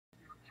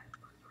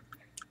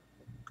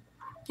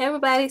Hey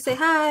everybody, say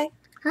hi.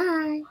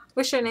 Hi.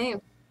 What's your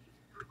name?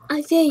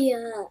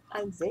 Isaiah.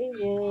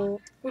 Isaiah.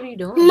 What are you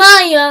doing?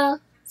 Maya.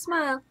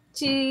 Smile.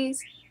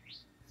 Cheese.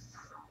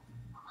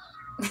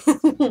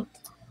 I'm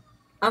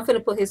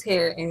finna put his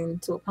hair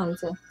into a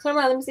ponytail. Turn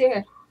around, let me see your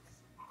hair.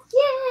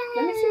 Yay.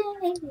 Let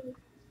me see.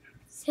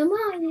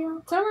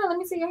 Smile. Turn around, let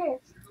me see your hair.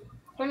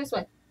 Turn this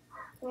way.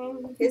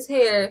 His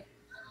hair.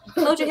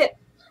 Hold your head.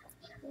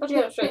 Hold your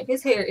head up straight.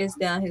 His hair is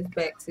down his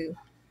back too.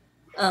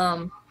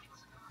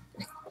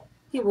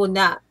 He will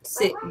not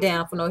sit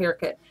down for no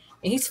haircut.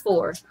 And he's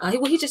 4.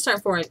 He just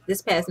turned 4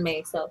 this past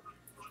May. So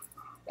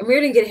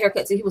Amir didn't get a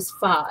haircut till he was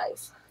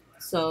 5.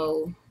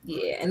 So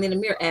yeah, and then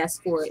Amir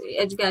asked for it.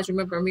 As you guys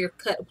remember, Amir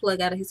cut a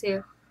plug out of his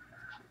hair.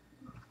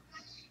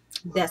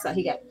 That's how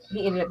he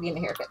ended up getting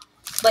a haircut.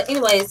 But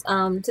anyways,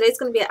 today's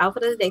gonna be an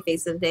outfit of the day,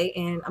 face of the day,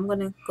 and I'm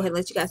gonna go ahead and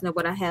let you guys know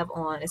what I have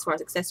on as far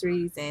as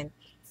accessories and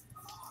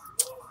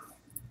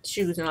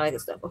shoes and all that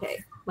good stuff.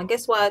 Okay, my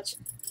guest watch,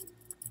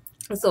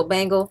 this little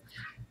bangle,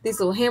 these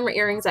little hammer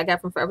earrings I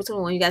got from Forever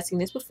 21. You guys seen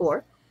this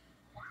before.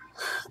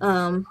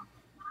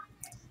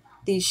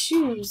 These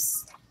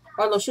shoes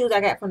are little shoes I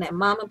got from that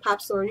mom and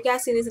pop store. You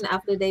guys seen this in the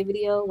outfit of the day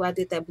video where I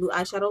did that blue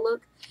eyeshadow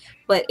look,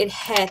 but it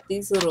had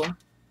these little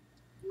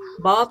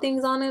ball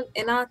things on it,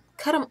 and I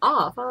cut them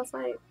off. I was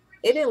like,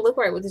 it didn't look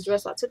right with this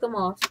dress, so I took them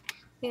off.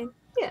 And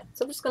yeah,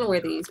 so I'm just gonna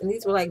wear these, and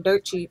these were like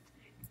dirt cheap.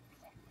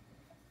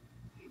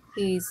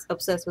 He's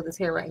obsessed with his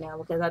hair right now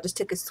because I just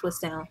took his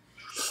twist down.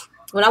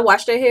 When I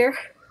washed their hair,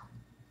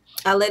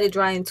 I let it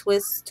dry and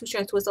twist,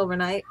 2-strand twist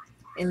overnight,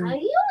 and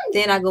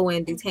then I go in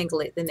and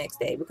detangle it the next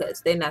day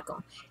because they're not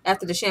going.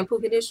 After the shampoo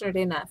conditioner,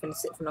 they're not finna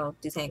sit for no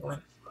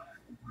detangling.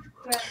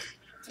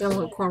 Then I'm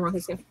gonna cornrow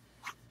his hair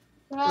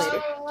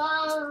later.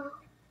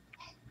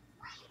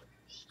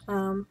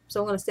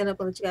 So I'm gonna stand up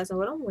and let you guys know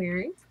what I'm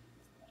wearing.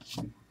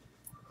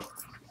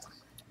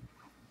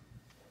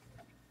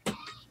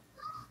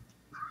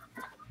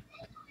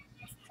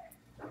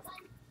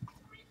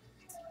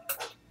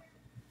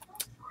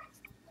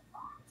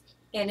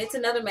 And it's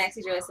another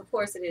maxi dress, of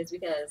course it is,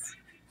 because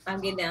I'm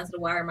getting down to the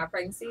wire in my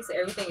pregnancy, so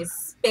everything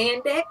is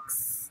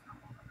spandex.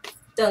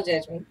 Don't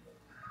judge me.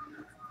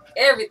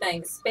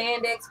 Everything is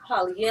spandex,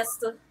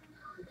 polyester.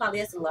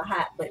 Polyester a little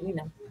hot, but you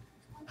know,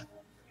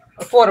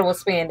 affordable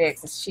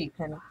spandex is cheap,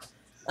 honey.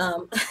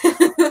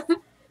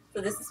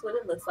 So this is what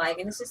it looks like,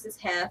 and it's just this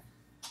half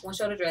one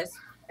shoulder dress.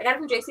 I got it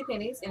from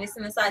JCPenney's, and it's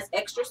in the size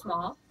extra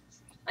small.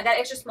 I got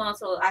extra small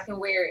so I can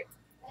wear it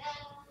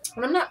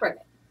when I'm not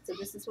pregnant. So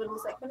this is what it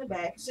looks like from the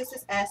back. It's just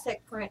this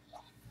Aztec print.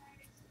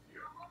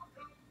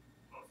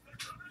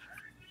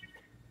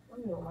 I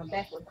don't know what my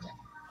back looks like.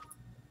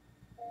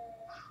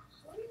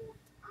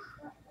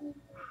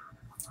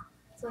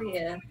 So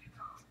yeah,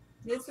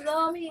 this is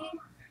all me.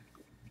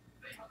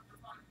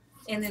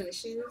 And then the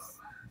shoes.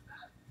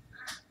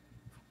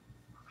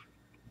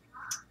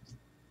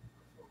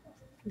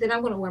 Then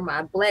I'm going to wear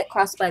my black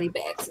crossbody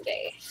bag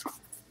today.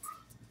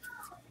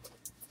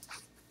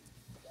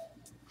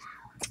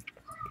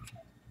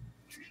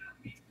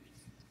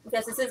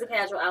 Because this is a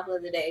casual outfit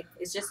of the day.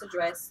 It's just a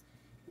dress.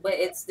 But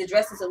the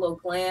dress is a little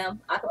glam.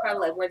 I could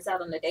probably like wear this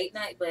out on a date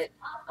night, but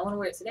I want to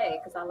wear it today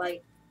because I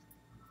like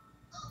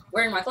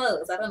wearing my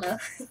clothes. I don't know.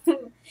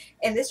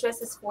 And this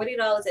dress is $40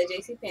 at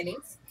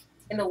JCPenney's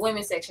in the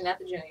women's section, not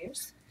the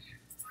juniors.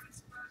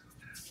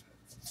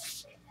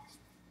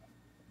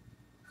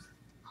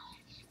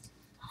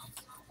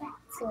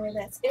 So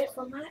that's it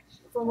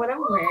for what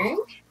I'm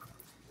wearing.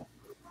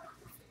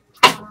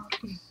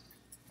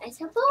 It's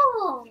a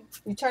ball.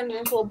 You turned it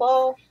into a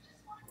ball.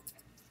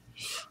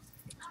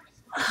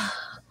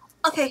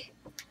 Okay.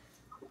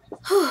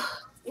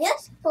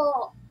 Yes,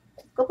 ball.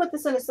 Go put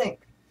this in the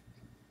sink.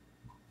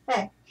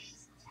 Hey.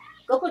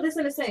 Go put this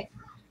in the sink.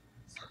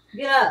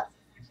 Get up.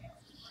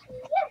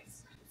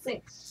 Yes.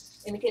 Sink.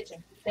 In the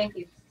kitchen. Thank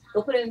you.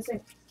 Go put it in the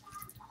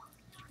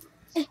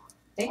sink.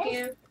 Thank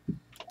you.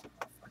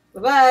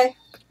 Bye-bye.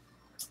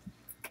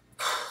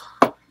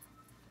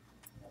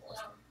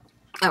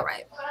 All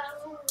right.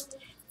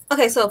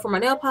 Okay, so for my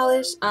nail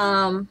polish,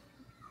 I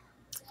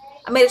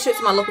made a trip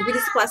to my local beauty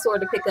supply store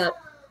to pick up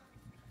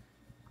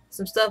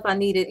some stuff I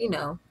needed, you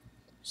know,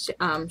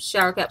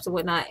 shower caps and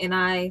whatnot. And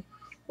I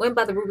went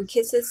by the Ruby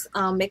Kisses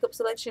makeup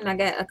selection. I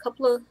got a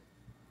couple of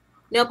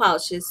nail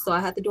polishes, so I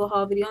have to do a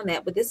haul video on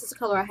that. But this is the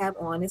color I have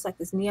on. It's like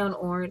this neon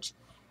orange,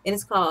 and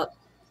it's called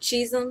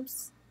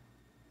Cheesums.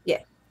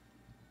 Yeah.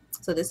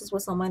 So this is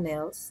what's on my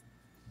nails.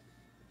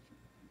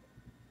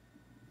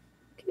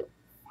 Cute.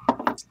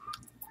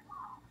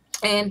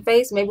 And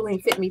face,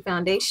 Maybelline Fit Me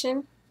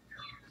foundation.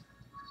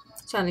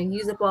 Trying to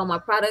use up all my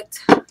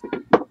product.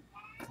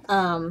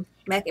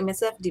 MAC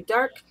MSF Deep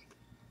Dark.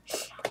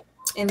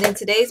 And then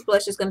today's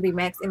blush is going to be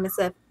MAC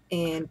MSF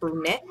in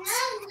Brunette.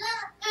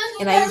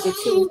 And I use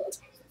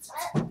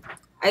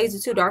the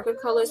two darker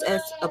colors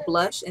as a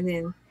blush, and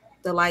then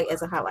the light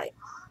as a highlight.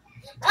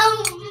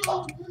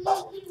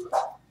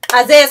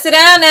 Isaiah, sit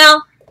down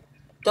now.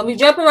 Don't be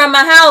jumping around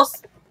my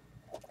house.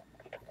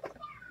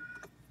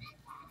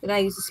 Then I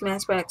use the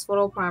Smashbox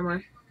Photo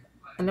Primer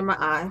under my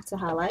eye to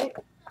highlight.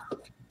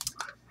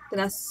 Then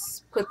I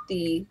put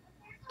the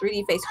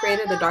 3D Face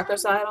Creator, the darker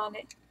side on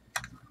it.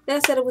 Then I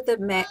set it with the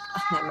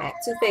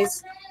Too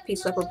Faced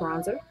Peach Leopard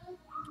Bronzer.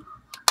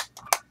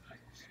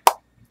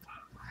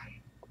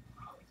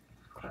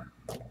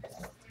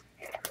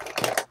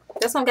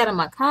 That's what I got in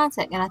my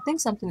contact, and I think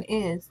something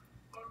is.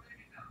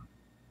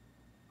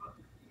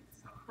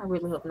 I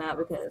really hope not,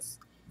 because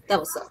that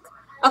would suck.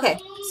 Okay,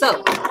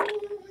 so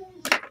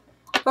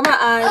for my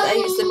eyes, I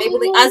use the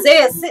Maybelline.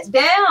 Isaiah, sit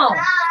down.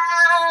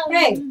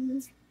 Hey,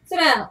 sit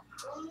down.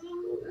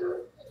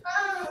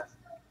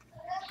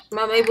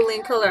 My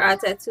Maybelline Color Eye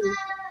Tattoo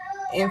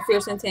in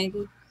Fierce and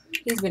Tangy.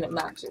 He's been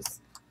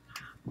obnoxious.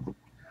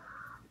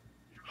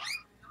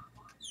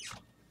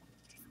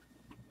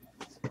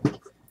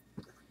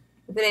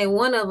 If it ain't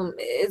one of them,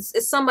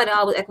 it's somebody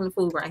always acting the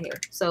fool right here.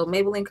 So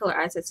Maybelline Color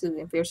Eye Tattoo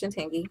in Fierce and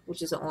Tangy,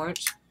 which is an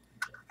orange.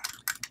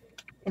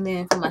 And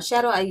then for my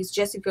shadow, I use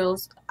Jessie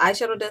Girl's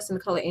eyeshadow dust in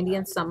the color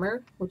Indian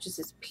Summer, which is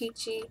this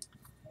peachy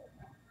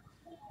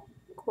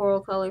coral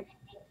color.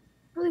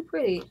 Really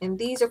pretty. And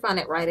these are found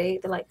at Rite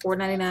Aid. They're like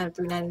 $4.99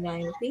 or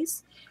 $3.99 a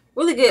piece.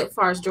 Really good as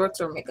far as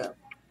drugstore makeup.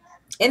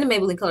 And the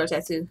Maybelline Color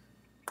Tattoo.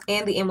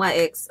 And the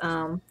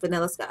NYX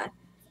Vanilla Sky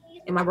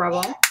in my brow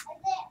bone.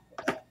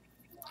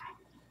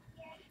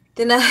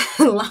 Then I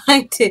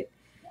lined it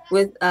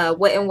with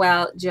Wet n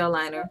Wild gel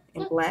liner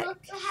in black.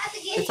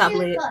 The top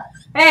lid.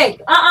 Hey,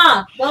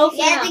 go sit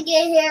You have down. to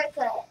get a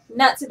haircut.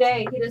 Not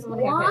today. He doesn't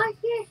want a haircut. Wash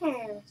your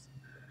hair.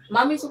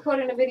 Mommy's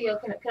recording a video.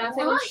 Can I say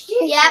what? Wash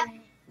your hair.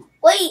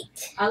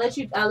 Wait. I'll let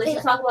you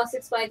talk about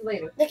Six Flags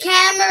later. The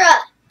camera.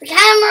 The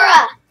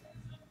camera.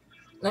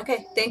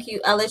 Okay, thank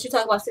you. I'll let you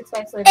talk about Six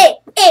Flags later. Hey,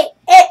 hey,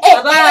 hey, hey.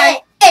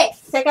 Bye-bye. Hey,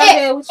 Take out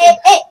there with you. hey,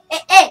 hey, hey,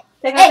 hey.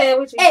 Take out there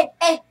with you. Hey,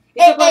 hey,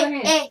 Get your brother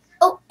hand. hey.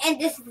 Oh, and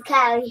this is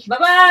Callie.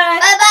 Bye-bye.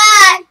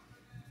 Bye-bye.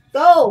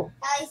 Go.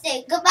 Callie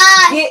say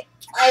goodbye. Get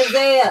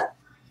Isaiah.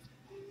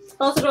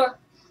 Close the door.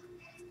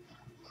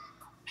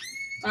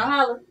 I'll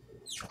holler.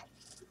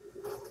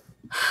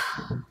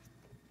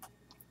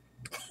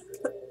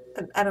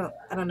 I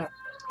don't know.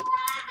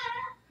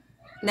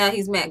 Now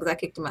he's mad because I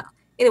kicked him out.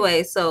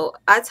 Anyway, so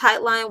I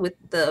tightline with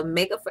the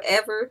Makeup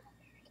Forever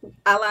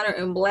eyeliner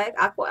in black,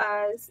 aqua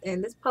eyes,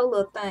 and this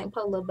Polo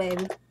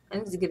baby. I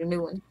need to get a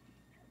new one.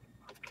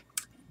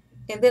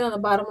 And then on the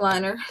bottom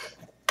liner,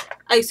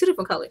 I use two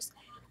different colors.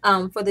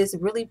 For this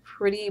really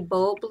pretty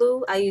bold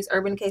blue, I use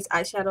Urban Decay's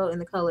eyeshadow in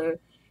the color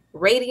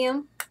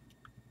Radium.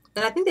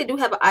 And I think they do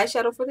have an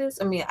eyeshadow for this.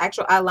 I mean,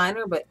 actual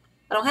eyeliner, but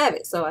I don't have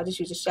it. So I just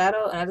use a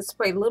shadow, and I just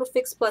sprayed a little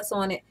Fix Plus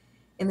on it,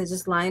 and then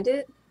just lined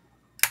it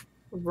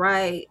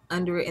right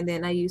under it. And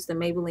then I used the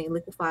Maybelline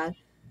Liquify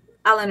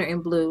eyeliner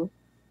in blue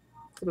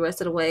for the rest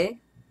of the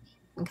way,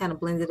 and kind of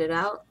blended it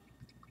out.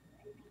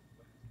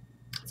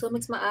 So it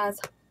makes my eyes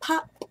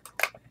pop.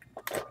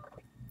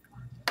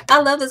 I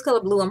love this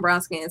color blue on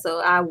brown skin, so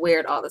I wear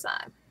it all the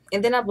time.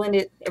 And then I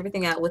blended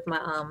everything out with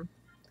my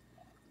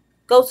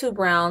go-to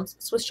browns,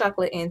 Swiss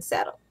Chocolate and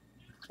Saddle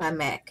by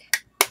MAC.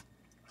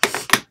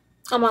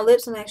 On my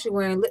lips, I'm actually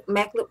wearing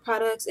MAC lip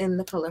products in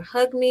the color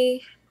Hug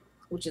Me,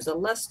 which is a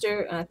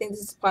luster. And I think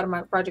this is part of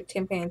my Project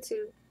Tin Pan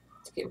too,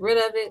 to get rid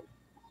of it.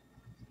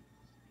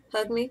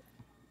 Hug Me.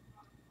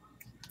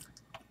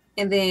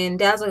 And then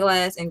Dazzle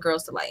Glass and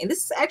Girls Delight. And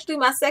this is actually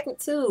my second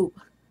tube.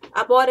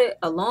 I bought it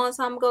a long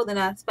time ago. Then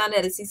I found it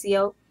at a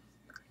CCO.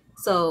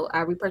 So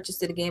I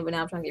repurchased it again. But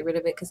now I'm trying to get rid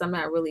of it because I'm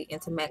not really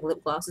into MAC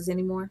lip glosses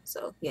anymore.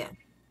 So yeah.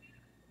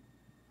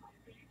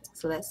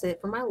 So that's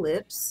it for my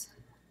lips.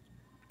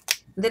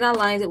 Then I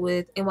lined it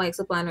with NYX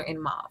lip liner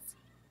in mauve.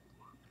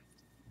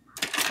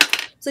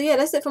 So yeah,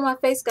 that's it for my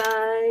face,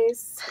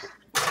 guys.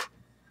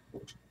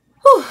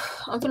 Whew,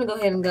 I'm gonna go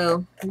ahead and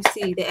go. You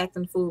see, they're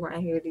acting fool right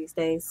here these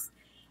days.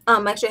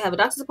 Actually, I have a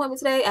doctor's appointment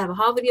today. I have a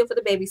haul video for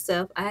the baby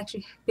stuff. I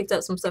actually picked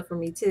up some stuff for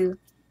me too.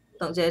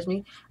 Don't judge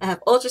me. I have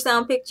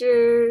ultrasound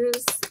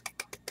pictures.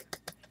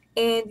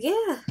 And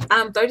yeah,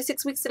 I'm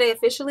 36 weeks today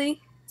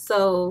officially.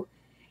 So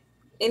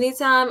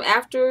anytime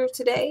after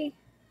today,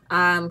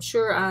 I'm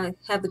sure I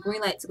have the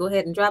green light to go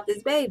ahead and drop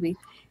this baby.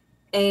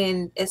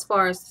 And as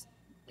far as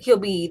he'll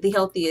be the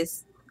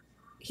healthiest,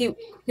 he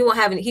won't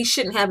have any, he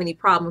shouldn't have any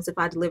problems if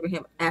I deliver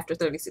him after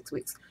 36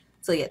 weeks.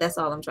 So yeah, that's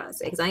all I'm trying to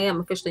say, because I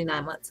am officially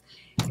 9 months.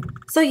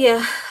 So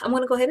yeah, I'm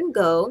going to go ahead and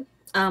go.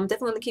 Definitely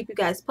going to keep you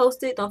guys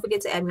posted. Don't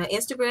forget to add me on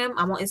Instagram.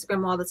 I'm on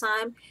Instagram all the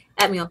time.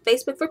 Add me on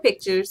Facebook for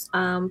pictures.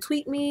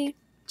 Tweet me.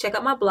 Check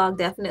out my blog,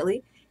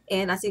 definitely.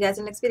 And I'll see you guys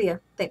in the next video.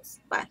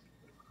 Thanks. Bye.